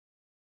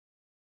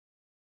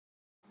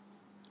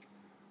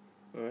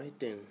Alright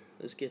then,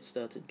 let's get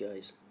started,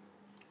 guys.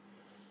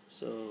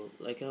 So,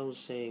 like I was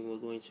saying, we're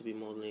going to be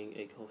modeling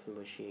a coffee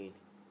machine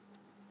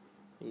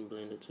in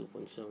Blender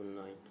 2.79.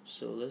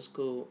 So let's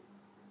go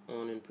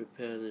on and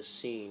prepare the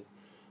scene,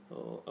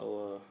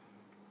 or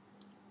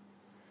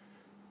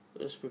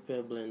let's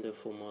prepare Blender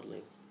for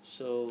modeling.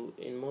 So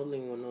in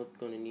modeling, we're not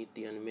going to need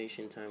the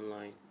animation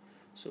timeline,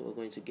 so we're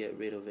going to get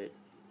rid of it.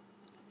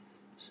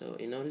 So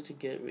in order to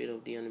get rid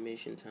of the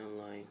animation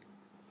timeline,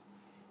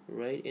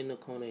 right in the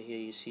corner here,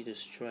 you see the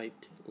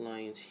striped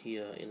lines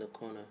here in the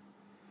corner.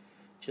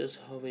 Just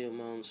hover your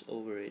mouse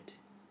over it,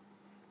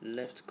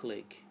 left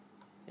click,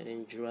 and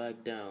then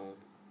drag down,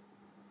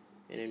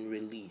 and then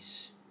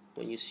release.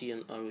 When you see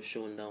an arrow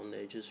showing down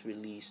there, just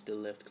release the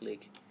left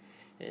click,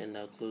 and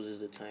that closes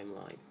the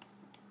timeline.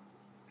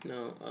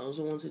 Now, I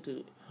also wanted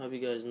to have you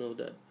guys know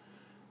that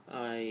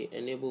I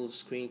enabled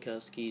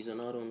screencast keys, an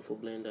add-on for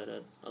Blender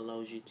that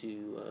allows you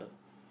to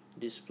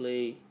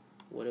display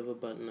whatever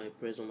button I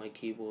press on my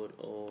keyboard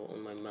or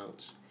on my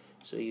mouse,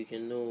 so you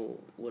can know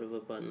whatever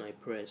button I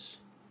press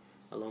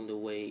along the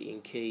way in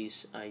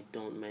case I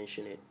don't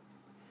mention it.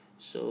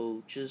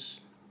 So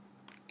just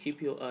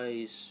keep your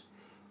eyes,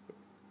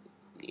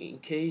 in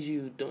case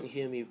you don't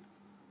hear me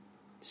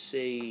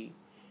say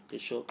the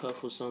shortcut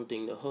for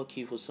something, the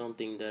hotkey for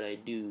something that I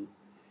do,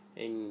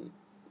 and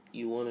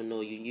you want to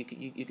know, you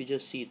could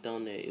just see it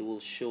down there. It will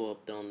show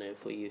up down there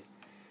for you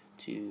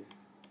to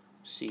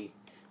see.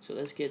 So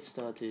let's get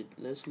started.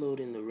 Let's load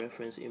in the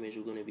reference image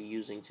we're going to be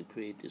using to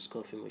create this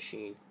coffee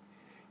machine.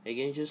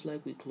 Again, just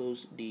like we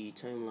closed the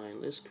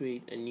timeline, let's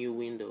create a new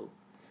window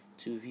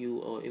to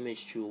view our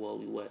image through while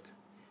we work.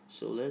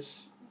 So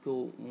let's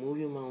go, move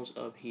your mouse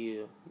up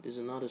here. There's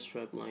another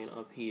stripe line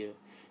up here.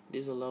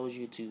 This allows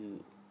you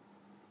to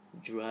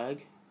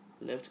drag,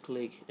 left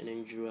click, and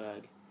then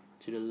drag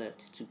to the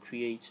left to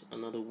create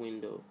another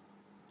window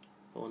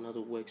or another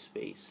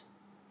workspace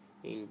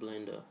in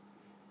Blender.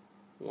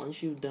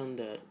 Once you've done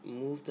that,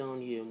 move down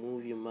here,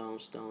 move your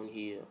mouse down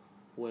here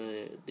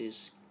where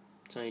this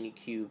tiny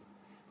cube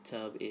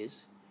tab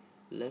is,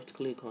 left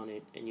click on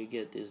it, and you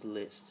get this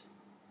list.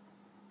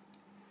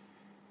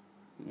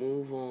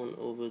 Move on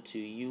over to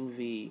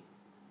UV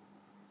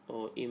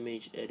or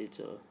image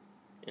editor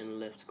and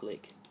left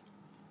click.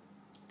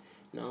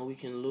 Now we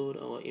can load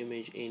our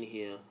image in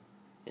here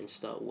and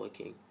start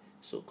working.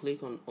 So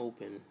click on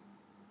open.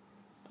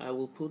 I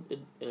will put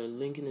a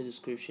link in the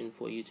description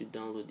for you to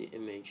download the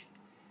image.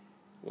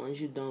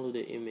 Once you download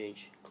the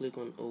image, click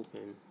on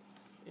open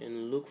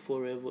and look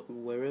for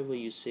wherever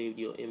you saved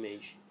your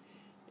image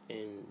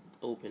and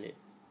open it.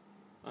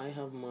 I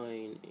have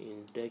mine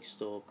in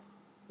desktop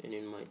and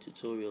in my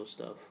tutorial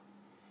stuff.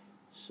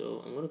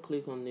 So I'm going to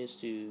click on this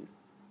to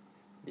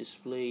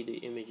display the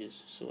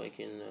images so I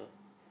can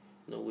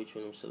know which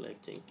one I'm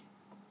selecting.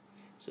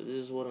 So this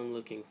is what I'm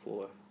looking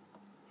for.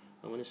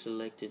 I'm going to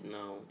select it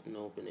now and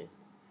open it.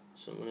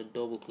 So I'm going to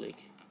double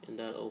click and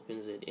that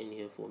opens it in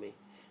here for me.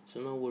 So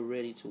now we're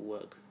ready to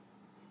work.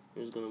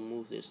 I'm just going to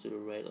move this to the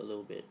right a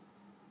little bit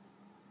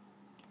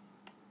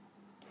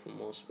for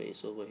more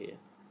space over here.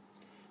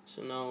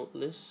 So now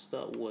let's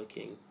start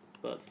working,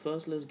 but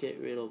first let's get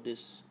rid of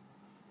this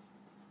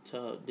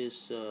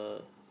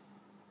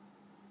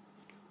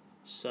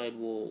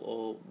sidewall,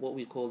 or what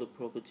we call the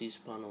properties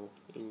panel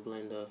in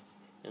Blender,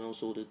 and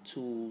also the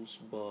tools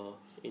bar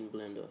in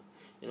Blender.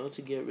 In order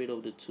to get rid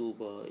of the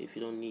toolbar, if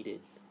you don't need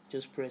it,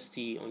 just press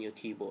T on your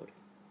keyboard.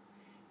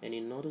 And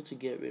in order to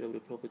get rid of the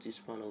properties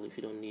panel, if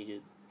you don't need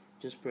it,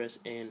 just press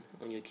N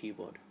on your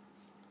keyboard.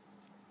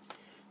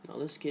 Now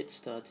let's get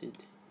started.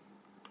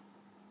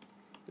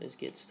 Let's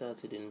get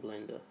started in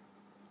Blender.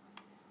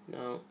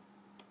 Now,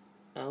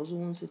 I also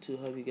wanted to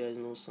have you guys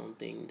know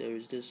something. There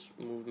is this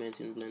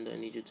movement in Blender I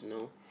need you to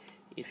know.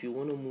 If you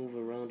want to move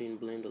around in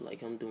Blender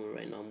like I'm doing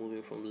right now,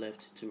 moving from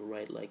left to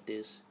right like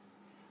this,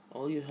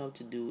 all you have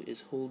to do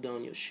is hold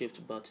down your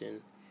shift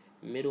button,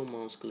 middle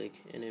mouse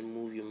click, and then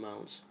move your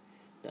mouse.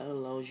 That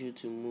allows you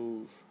to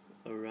move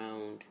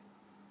around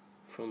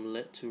from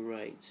left to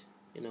right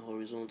in a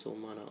horizontal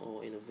manner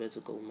or in a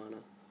vertical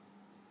manner.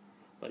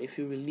 But if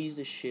you release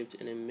the shift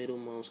and then middle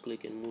mouse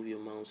click and move your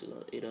mouse,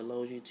 it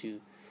allows you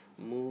to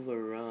move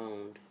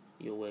around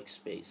your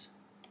workspace.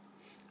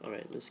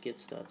 Alright, let's get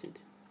started.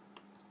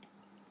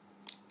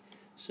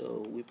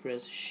 So we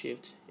press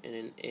shift and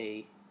then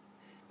A.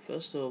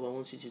 First off, I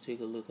want you to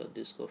take a look at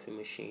this coffee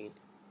machine.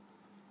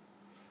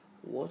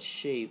 What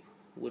shape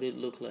would it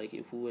look like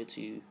if we were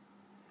to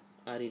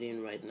add it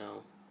in right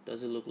now?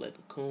 Does it look like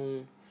a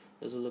cone?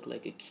 Does it look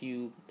like a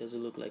cube? Does it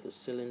look like a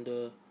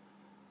cylinder?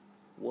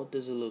 What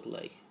does it look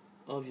like?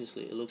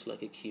 Obviously, it looks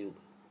like a cube.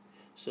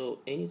 So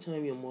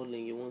anytime you're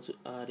modeling, you want to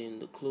add in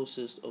the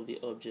closest of the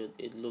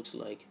object it looks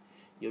like,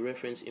 your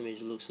reference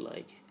image looks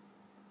like.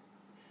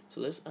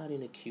 So let's add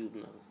in a cube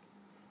now.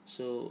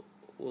 So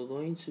we're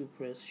going to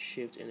press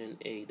shift and then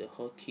A, the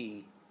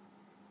hotkey,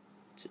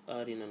 to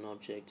add in an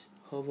object.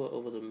 Hover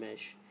over the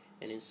mesh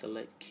and then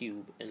select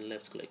cube and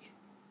left click.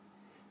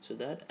 So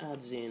that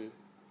adds in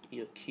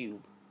your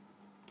cube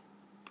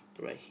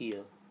right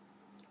here.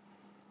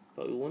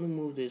 but we want to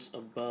move this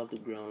above the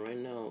ground. Right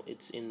now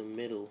it's in the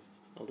middle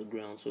of the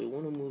ground, so we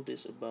want to move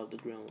this above the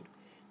ground.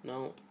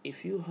 Now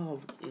if you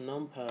have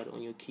numpad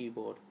on your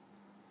keyboard,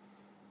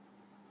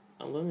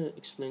 I'm going to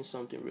explain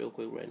something real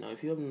quick right now.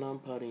 If you have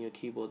numpad on your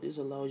keyboard, this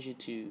allows you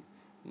to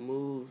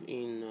move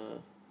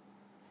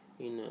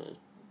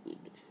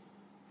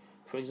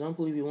for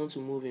example, if you want to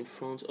move in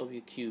front of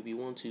your cube, you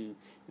want to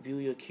view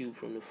your cube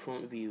from the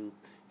front view,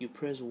 you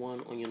press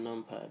 1 on your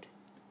numpad,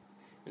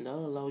 and that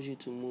allows you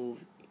to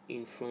move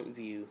in front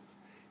view.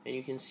 And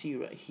you can see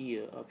right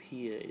here, up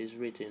here, it is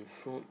written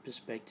front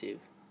perspective.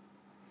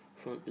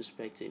 Front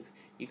perspective.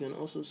 You can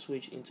also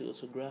switch into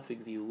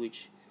orthographic view,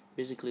 which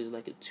basically is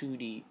like a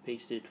 2D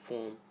pasted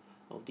form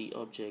of the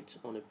object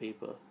on a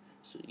paper.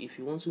 So if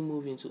you want to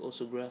move into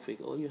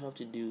orthographic, all you have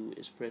to do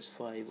is press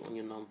 5 on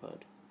your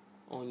numpad.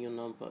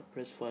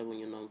 Press 5 on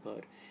your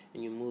numpad,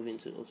 and you move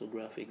into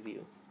orthographic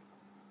view.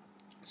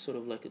 Sort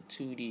of like a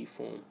 2D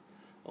form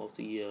of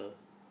the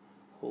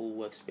whole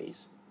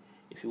workspace.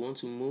 If you want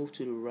to move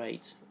to the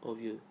right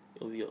of your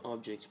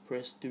object,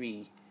 press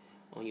 3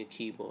 on your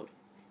keyboard.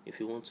 If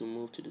you want to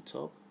move to the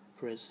top,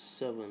 press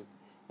 7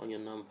 on your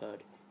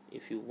numpad.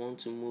 If you want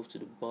to move to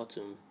the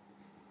bottom,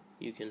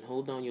 you can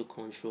hold down your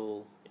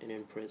control and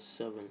then press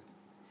 7.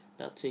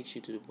 That takes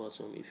you to the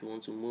bottom. If you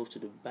want to move to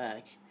the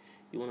back,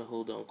 you want to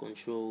hold down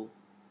control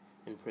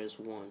and press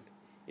 1.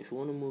 If you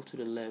want to move to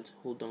the left,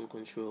 hold down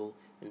control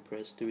and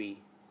press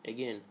 3.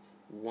 Again,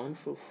 1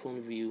 for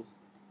front view,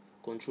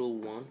 control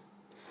 1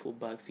 for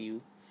back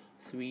view,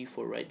 3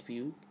 for right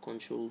view,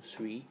 control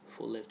 3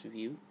 for left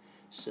view,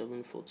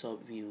 7 for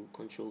top view,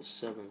 control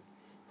 7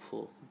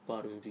 for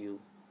bottom view,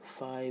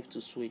 5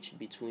 to switch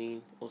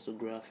between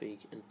orthographic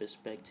and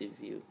perspective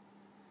view,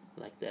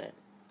 like that.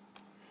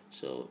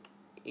 So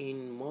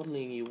in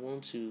modeling, you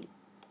want to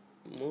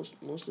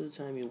most of the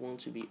time you want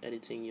to be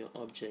editing your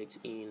object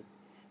in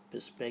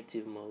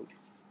perspective mode.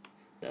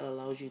 That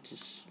allows you to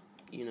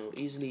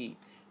easily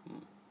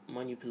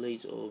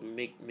manipulate or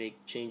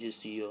make changes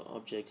to your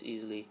object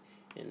easily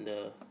and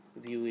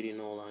view it in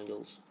all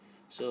angles.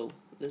 So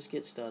let's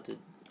get started.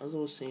 As I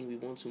was saying, we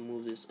want to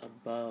move this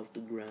above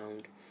the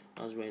ground,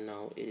 as right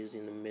now it is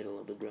in the middle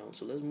of the ground.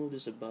 So let's move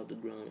this above the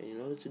ground, and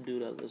in order to do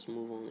that, let's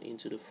move on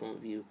into the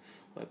front view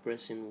by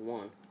pressing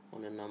 1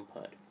 on the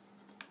numpad.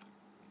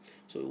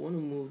 So we want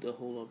to move the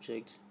whole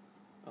object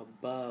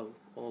above,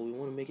 or we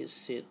want to make it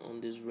sit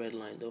on this red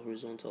line, the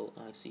horizontal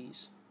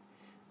axis,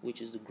 which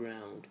is the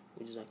ground,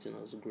 which is acting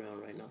as the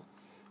ground right now.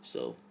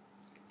 So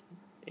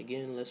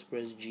again, let's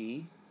press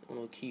G on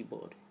our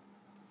keyboard,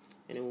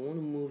 and then we want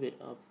to move it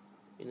up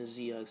in the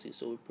Z axis.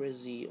 So we press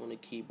Z on the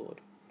keyboard.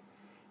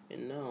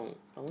 And now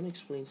I want to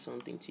explain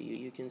something to you.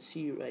 You can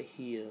see right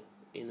here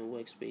in the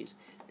workspace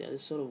there are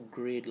sort of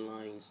grid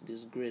lines.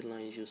 These grid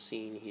lines you're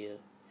seeing here,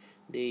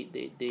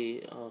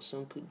 they are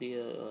some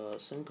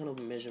kind of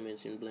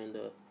measurements in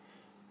Blender,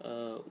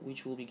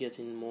 which we'll be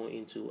getting more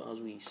into as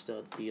we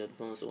start the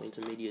advanced or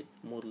intermediate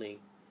modeling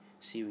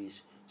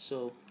series.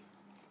 So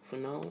for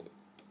now,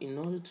 in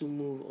order to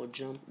move or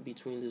jump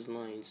between these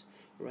lines,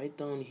 right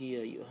down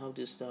here you have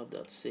this tab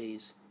that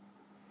says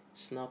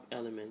snap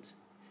element.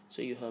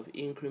 So you have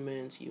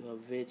increment, you have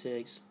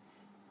vertex,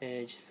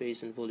 edge,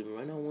 face, and volume.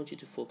 Right now I want you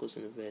to focus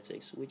on the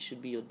vertex, which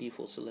should be your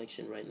default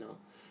selection right now.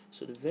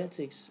 So the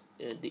vertex,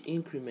 the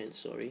increment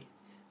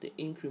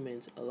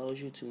allows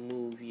you to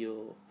move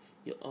your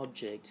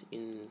object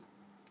in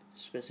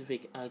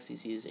specific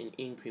axes in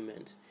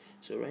increment.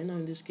 So right now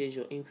in this case,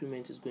 your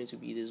increment is going to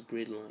be these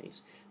grid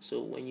lines.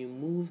 So when you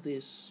move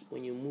this,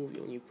 when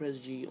you press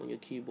G on your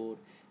keyboard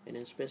and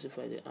then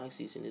specify the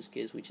axis, in this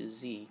case, which is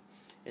Z,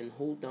 and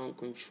hold down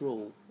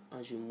control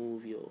as you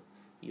move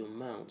your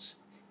mouse,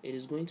 it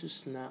is going to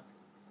snap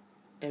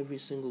every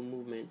single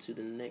movement to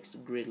the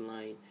next grid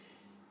line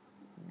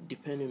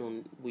depending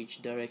on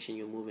which direction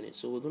you're moving it.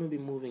 So we're going to be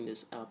moving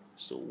this up,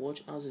 so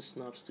watch as it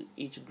snaps to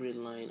each grid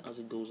line as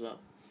it goes up.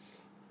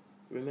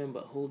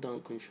 Remember, hold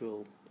down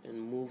control and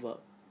move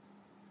up.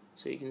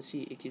 So you can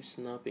see it keeps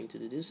snapping to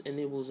this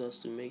enables us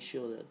to make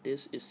sure that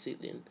this is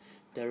sitting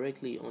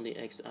directly on the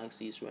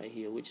x-axis right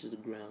here, which is the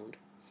ground.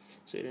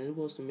 So it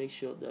enables us to make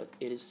sure that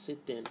it is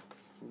sitting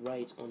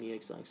right on the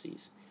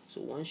x-axis.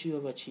 So once you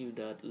have achieved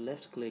that,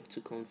 left click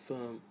to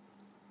confirm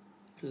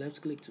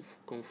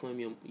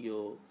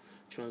your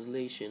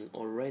translation,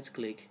 or right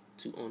click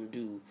to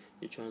undo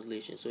your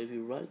translation. So if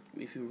you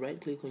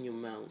right click on your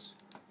mouse,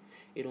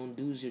 it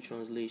undoes your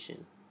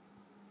translation.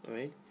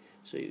 Alright,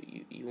 so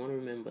you want to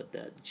remember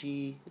that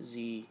G,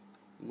 Z,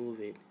 move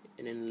it,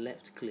 and then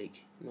left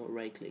click, not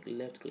right click,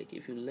 left click.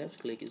 If you left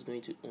click, it's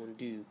going to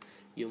undo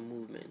your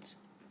movement.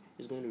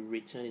 It's going to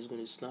return, it's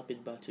going to snap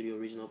it back to the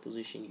original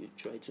position you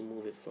tried to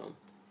move it from.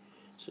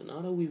 So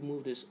now that we've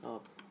moved this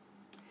up,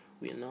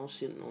 we are now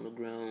sitting on the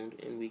ground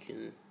and we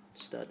can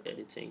start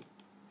editing.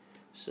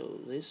 So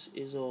this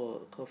is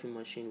our coffee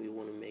machine we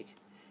want to make.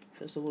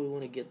 First of all, we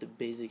want to get the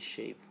basic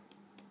shape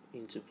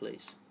into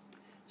place.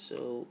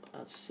 So I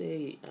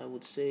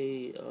would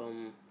say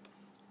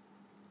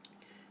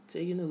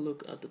taking a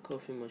look at the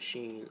coffee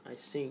machine, I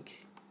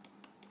think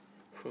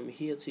from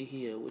here to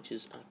here, which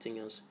is acting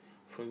as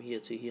from here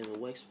to here in the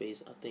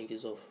workspace, I think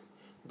is of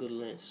good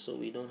length, so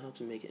we don't have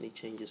to make any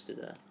changes to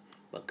that.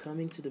 But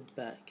coming to the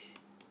back,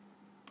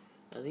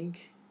 I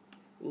think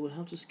we would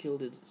have to scale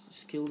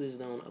this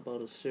down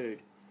about a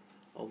third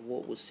of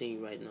what we're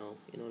seeing right now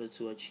in order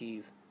to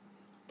achieve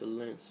the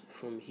length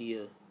from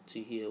here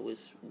to here,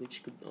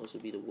 which could also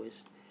be the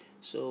width.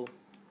 So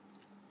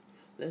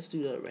let's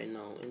do that right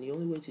now, and the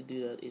only way to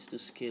do that is to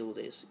scale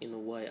this in the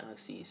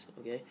y-axis.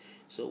 Okay,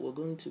 so we're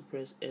going to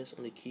press S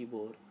on the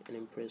keyboard and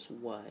then press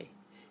Y.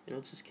 In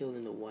order to scale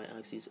in the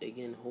y-axis,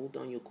 again hold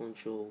down your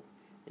control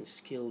and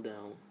scale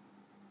down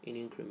in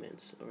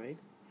increments. Alright,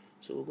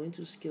 so we're going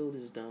to scale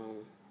this down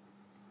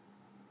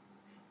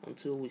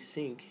until we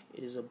think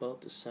it is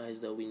about the size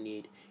that we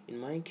need. In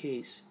my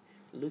case,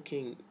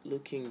 looking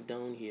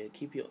down here,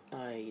 keep your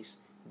eyes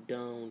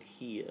down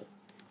here.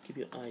 Keep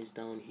your eyes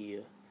down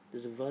here.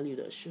 There's a value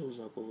that shows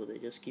up over there.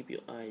 Just keep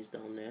your eyes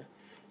down there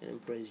and then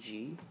press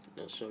G.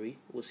 No, sorry,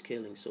 we're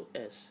scaling, so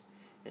S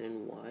and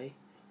then Y.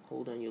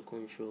 Hold down your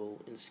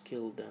control and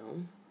scale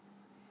down.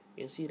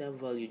 You can see that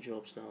value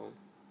drops down.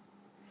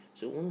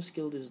 So we want to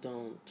scale this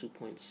down to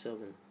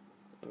 0.7.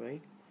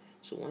 Alright,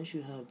 so once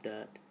you have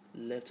that,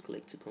 left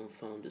click to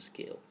confirm the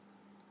scale.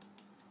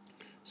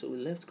 So we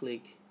left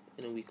click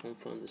and then we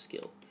confirm the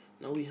scale.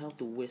 Now we have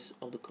the width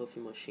of the coffee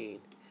machine.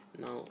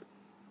 Now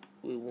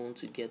we want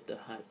to get the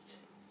height.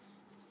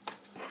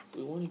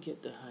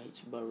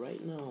 But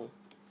right now,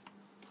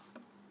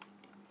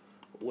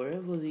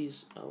 wherever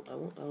these, I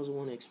also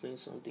want to explain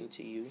something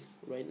to you.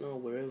 Right now,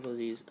 wherever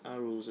these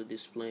arrows are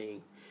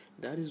displaying,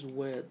 that is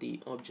where the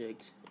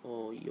object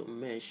or your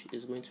mesh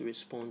is going to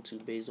respond to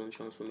based on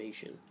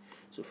transformation.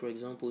 So for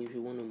example, if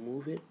you want to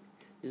move it,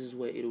 this is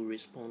where it will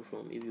respond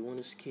from. If you want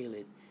to scale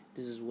it,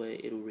 this is where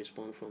it will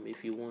respond from.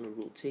 If you want to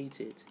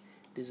rotate it,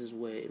 this is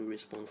where it will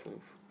respond from.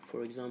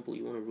 For example,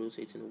 you want to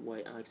rotate in the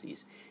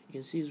y-axis. You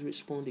can see it's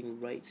responding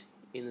right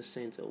in the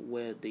center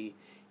where the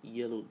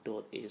yellow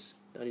dot is.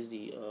 That is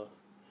the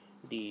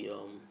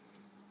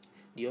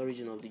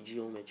origin of the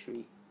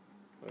geometry.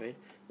 Alright,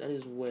 that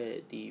is where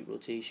the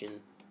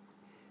rotation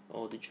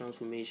or the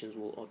transformations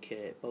will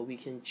occur. But we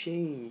can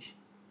change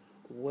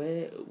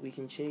where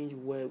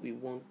we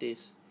want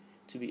this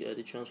to be,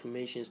 the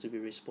transformations to be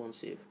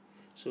responsive.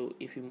 So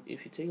if you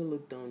take a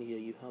look down here,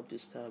 you have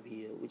this tab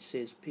here which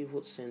says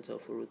pivot center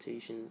for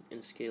rotation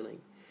and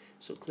scaling.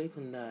 So click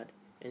on that,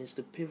 and it's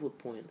the pivot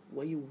point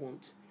where you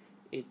want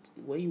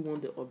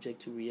the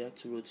object to react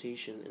to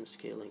rotation and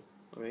scaling.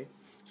 Alright,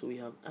 so we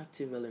have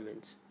active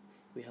element,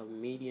 we have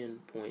median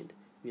point,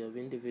 we have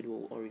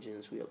individual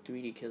origins, we have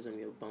 3D cursor, and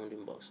we have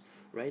bounding box.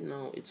 Right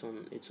now it's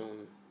on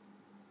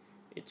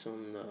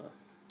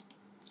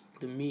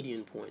the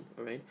median point.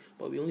 Alright,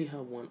 but we only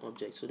have one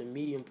object, so the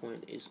median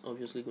point is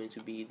obviously going to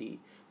be the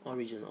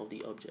origin of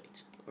the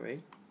object.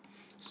 Alright,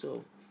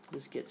 so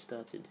let's get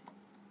started.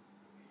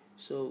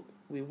 So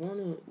we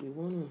wanna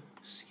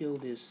scale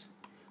this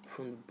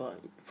from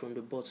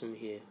the bottom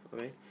here.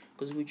 Alright,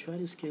 because if we try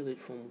to scale it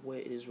from where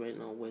it is right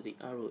now, where the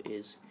arrow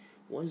is,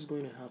 what is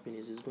going to happen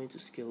is it's going to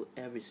scale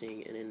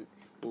everything, and then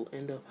we'll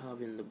end up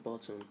having the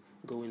bottom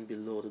going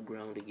below the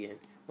ground again.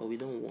 But we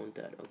don't want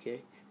that.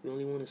 Okay, we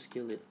only want to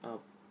scale it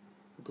up,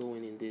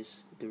 going in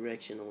this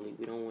direction only.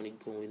 We don't want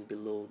it going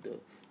below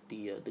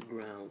the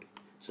ground.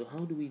 So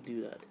how do we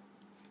do that?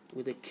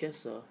 With the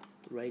cursor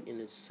right in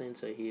the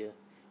center here,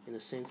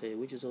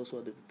 which is also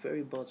at the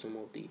very bottom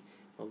of the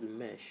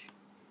mesh.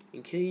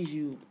 In case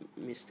you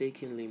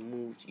mistakenly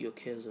moved your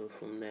cursor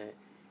from there,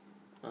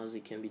 as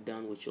it can be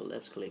done with your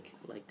left click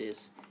like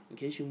this, in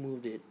case you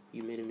moved it,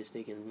 you made a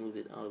mistake and moved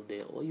it out of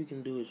there, all you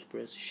can do is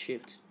press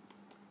Shift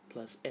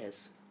plus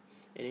S,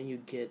 and then you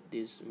get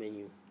this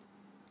menu.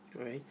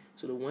 Alright,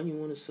 so the one you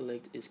want to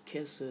select is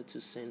cursor to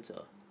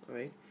center.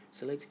 Alright,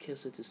 select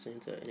cursor to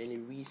center, and then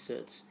it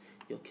resets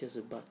your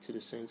cursor back to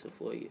the center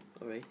for you.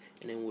 Alright,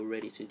 and then we're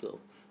ready to go.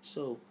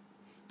 So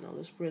now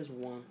let's press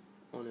 1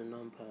 on the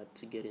numpad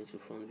to get into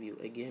front view.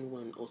 Again,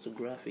 we're in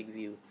orthographic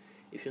view.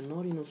 If you're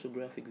not in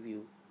orthographic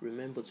view,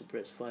 remember to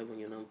press 5 on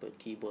your numpad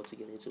keyboard to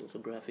get into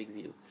orthographic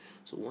view.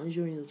 So once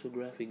you're in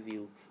orthographic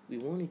view, we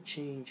want to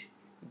change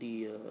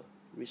the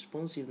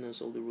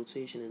responsiveness of the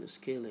rotation and the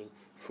scaling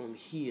from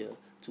here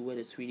to where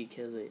the 3D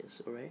cursor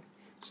is. Alright,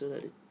 so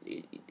that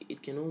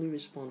it can only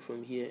respond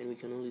from here, and we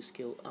can only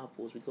scale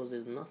upwards because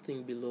there's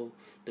nothing below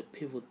the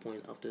pivot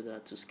point after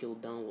that to scale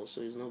downwards, so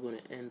it's not going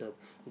to end up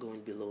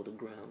going below the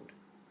ground.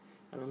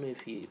 I don't know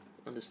if you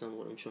understand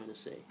what I'm trying to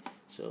say.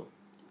 So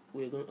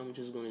I'm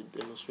just going to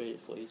demonstrate it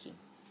for you to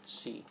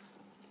see.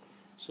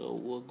 So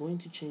we're going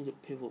to change the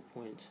pivot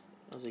point,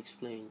 as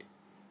explained,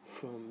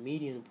 from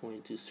median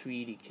point to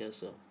 3D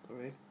cursor.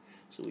 Alright,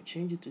 so we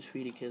change it to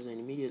 3D cursor, and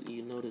immediately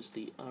you notice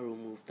the arrow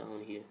move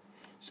down here.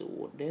 So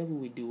whatever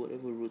we do,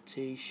 whatever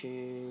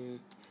rotation,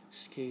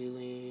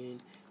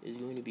 scaling, is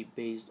going to be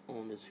based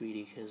on the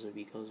 3D cursor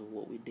because of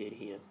what we did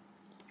here.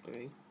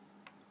 Alright,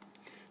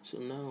 so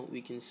now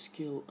we can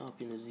scale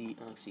up in the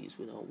z-axis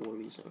without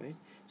worries. Alright,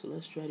 so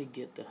let's try to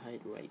get the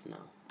height right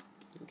now.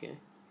 Okay,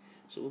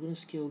 So we're going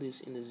to scale this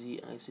in the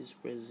Z axis.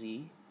 Press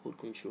Z, hold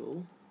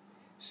Control,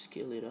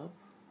 scale it up.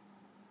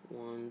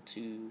 1,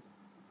 2.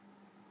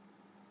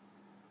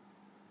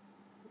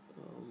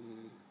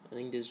 I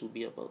think this will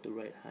be about the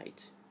right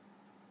height.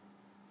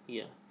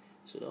 Yeah,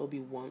 so that will be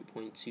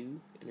 1.2,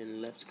 and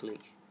then left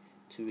click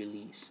to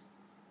release.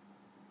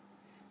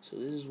 So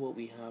this is what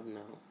we have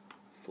now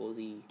for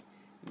the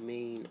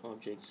main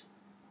object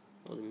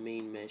or the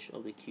main mesh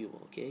of the cube.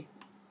 Okay,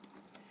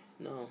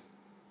 now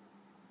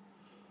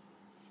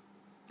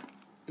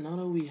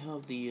that we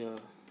have the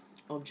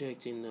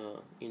object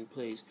in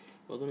place,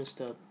 we're going to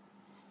start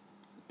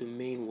the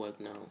main work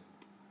now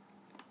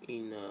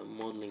in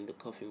modeling the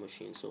coffee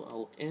machine. So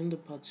I'll end the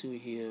part 2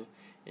 here,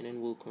 and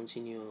then we'll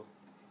continue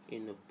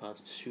in the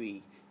part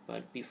 3.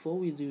 But before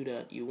we do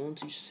that, you want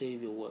to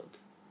save your work.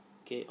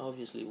 Okay,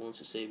 obviously you want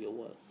to save your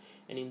work,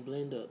 and in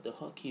Blender the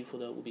hotkey for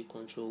that will be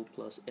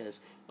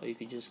Ctrl+S, or you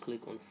could just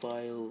click on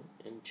File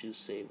and choose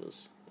Save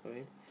As.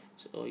 Alright,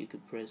 so or you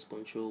could press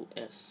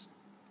Ctrl+S,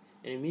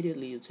 and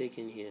immediately you're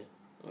taken here.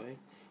 Alright,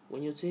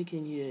 when you're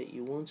taken here,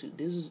 you want to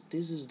this is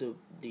the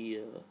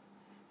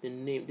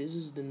name. This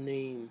is the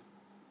name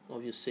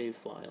of your save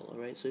file.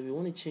 Alright, so if you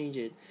want to change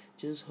it,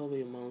 just hover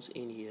your mouse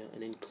in here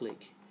and then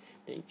click,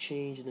 then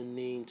change the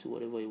name to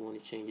whatever you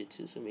want to change it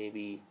to. So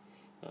maybe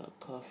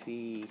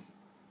coffee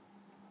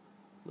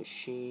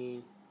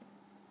machine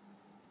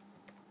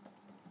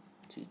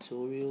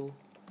tutorial,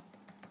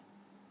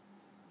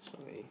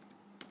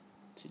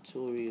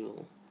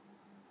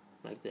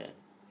 like that,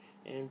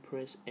 and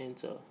press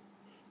enter.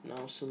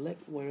 Now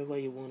select wherever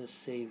you want to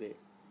save it.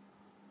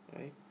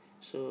 Alright,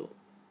 so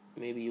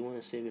maybe you want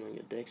to save it on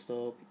your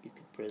desktop, you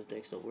could press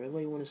desktop.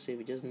 Wherever you want to save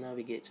it, just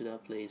navigate to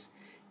that place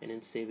and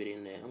then save it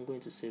in there. I'm going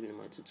to save it in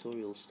my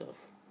tutorial stuff,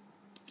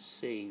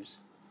 saves,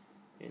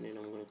 and then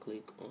I'm going to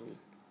click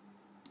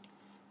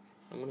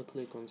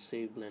on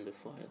save Blender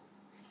file.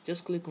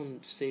 Just click on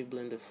save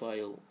Blender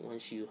file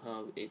once you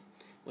have it.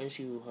 Once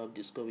you have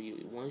discovered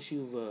once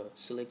you've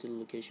selected the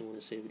location you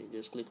want to save it in,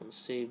 just click on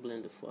save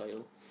Blender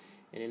file,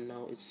 and then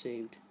now it's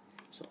saved.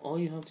 So all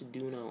you have to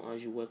do now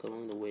as you work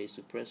along the way is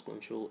to press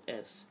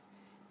Ctrl+S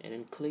and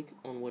then click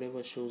on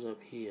whatever shows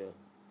up here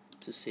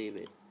to save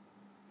it.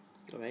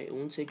 Alright, it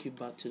won't take you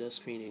back to that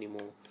screen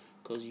anymore,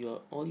 because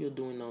all you're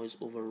doing now is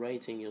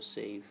overwriting your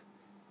save,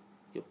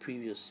 your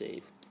previous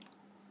save.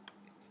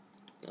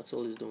 That's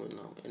all it's doing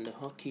now, and the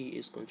hotkey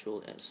is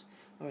Ctrl+S.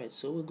 Alright,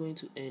 so we're going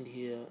to end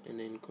here and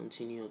then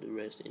continue the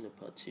rest in the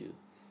part 2.